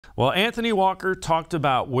Well, Anthony Walker talked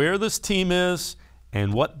about where this team is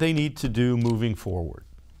and what they need to do moving forward.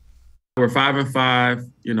 We're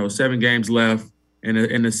 5-5, 7 games left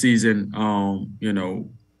in the season.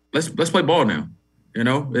 Let's play ball now.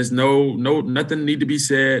 There's nothing need to be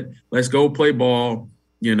said. Let's go play ball.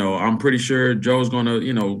 I'm pretty sure Joe's gonna,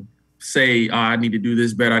 say, I need to do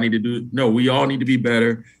this better. No, we all need to be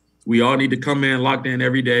better. We all need to come in locked in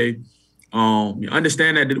every day.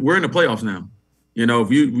 Understand that we're in the playoffs now.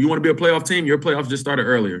 If you want to be a playoff team, your playoffs just started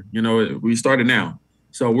earlier. We started now.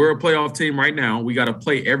 So we're a playoff team right now. We got to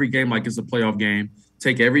play every game like it's a playoff game.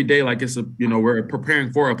 Take every day like it's we're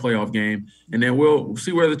preparing for a playoff game. And then we'll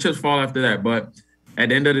see where the chips fall after that. But at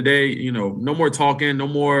the end of the day, no more talking, no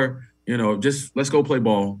more, just let's go play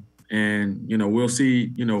ball. And, we'll see,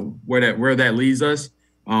 where that leads us.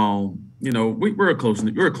 We're a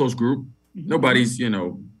close group. Nobody's,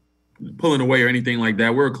 pulling away or anything like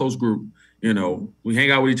that. We're a close group. We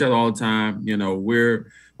hang out with each other all the time. We're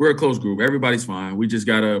a close group. Everybody's fine. We just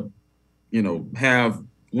gotta, have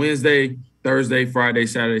Wednesday, Thursday, Friday,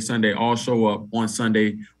 Saturday, Sunday all show up on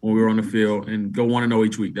Sunday when we're on the field and go 1-0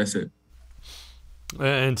 each week. That's it.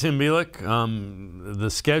 And Tim Bielik, the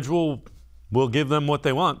schedule will give them what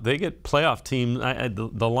they want. They get playoff teams,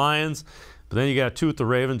 the Lions, but then you got 2 with the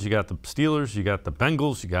Ravens. You got the Steelers. You got the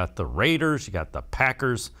Bengals. You got the Raiders. You got the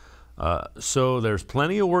Packers. So there's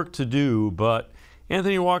plenty of work to do, but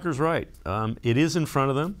Anthony Walker's right. It is in front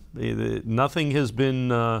of them. Nothing has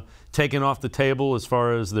been taken off the table as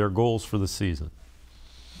far as their goals for the season.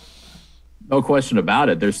 No question about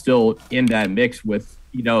it. They're still in that mix with,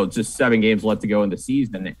 just 7 games left to go in the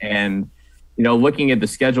season. And, looking at the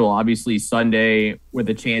schedule, obviously Sunday with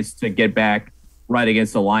a chance to get back right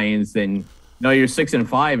against the Lions, then, you're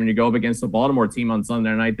 6-5 and you go up against the Baltimore team on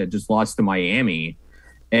Sunday night that just lost to Miami.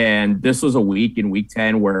 And this was a week in Week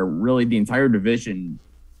 10 where really the entire division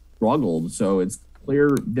struggled. So it's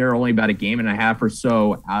clear they're only about a game and a half or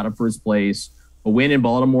so out of first place. A win in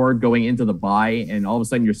Baltimore going into the bye, and all of a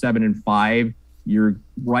sudden you're 7-5. You're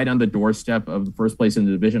right on the doorstep of the first place in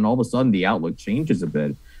the division. All of a sudden the outlook changes a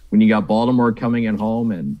bit when you got Baltimore coming in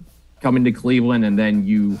home and coming to Cleveland, and then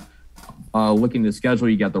you looking at the schedule,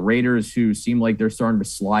 you got the Raiders who seem like they're starting to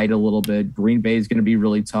slide a little bit. Green Bay is going to be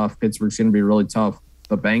really tough. Pittsburgh's going to be really tough.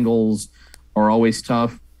 The Bengals are always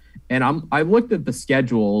tough. And I looked at the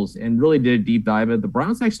schedules and really did a deep dive. The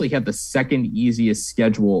Browns actually have the second easiest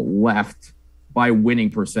schedule left by winning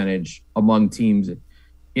percentage among teams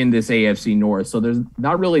in this AFC North. So there's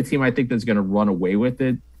not really a team I think that's going to run away with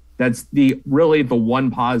it. That's really the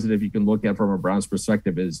one positive you can look at from a Browns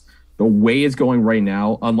perspective is the way it's going right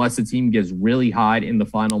now, unless the team gets really hot in the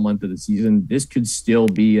final month of the season, this could still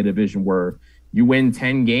be a division where you win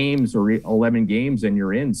 10 games or 11 games and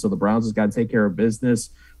you're in. So the Browns has got to take care of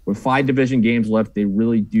business. With 5 division games left, they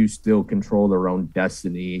really do still control their own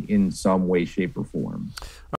destiny in some way, shape, or form.